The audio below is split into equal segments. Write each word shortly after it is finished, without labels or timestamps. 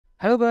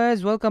Hello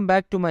guys, welcome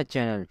back to my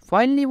channel.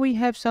 Finally, we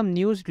have some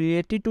news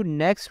related to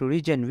next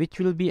region which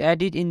will be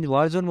added in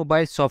Warzone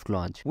mobile soft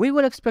launch. We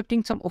were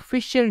expecting some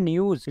official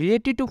news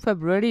related to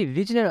February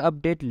regional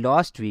update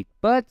last week,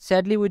 but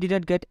sadly we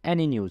didn't get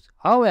any news.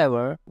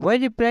 However, while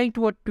replying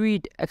to a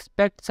tweet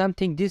expect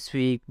something this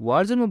week,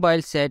 Warzone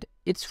mobile said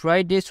it's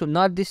Friday, so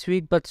not this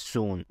week but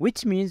soon,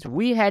 which means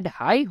we had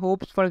high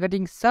hopes for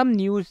getting some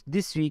news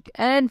this week,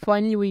 and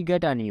finally we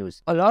get a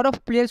news. A lot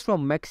of players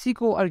from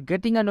Mexico are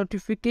getting a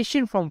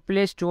notification from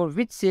Play Store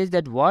which says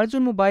that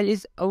Warzone mobile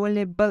is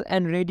available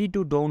and ready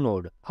to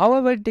download.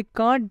 However, they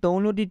can't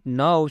download it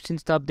now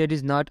since the update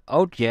is not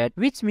out yet,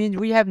 which means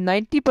we have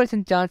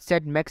 90% chance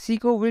that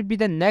Mexico will be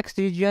the next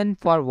region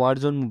for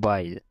Warzone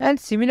mobile. And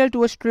similar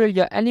to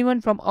Australia,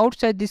 anyone from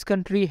outside this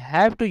country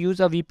have to use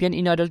a VPN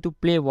in order to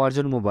play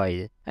Warzone mobile.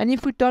 And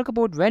if we talk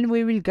about when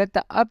we will get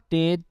the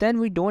update, then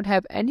we don't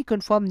have any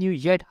confirmed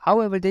news yet.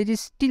 However, there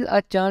is still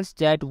a chance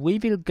that we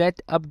will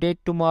get update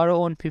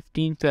tomorrow on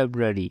 15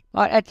 February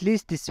or at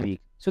least this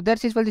week. So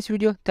that's it for this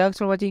video. Thanks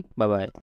for watching. Bye bye.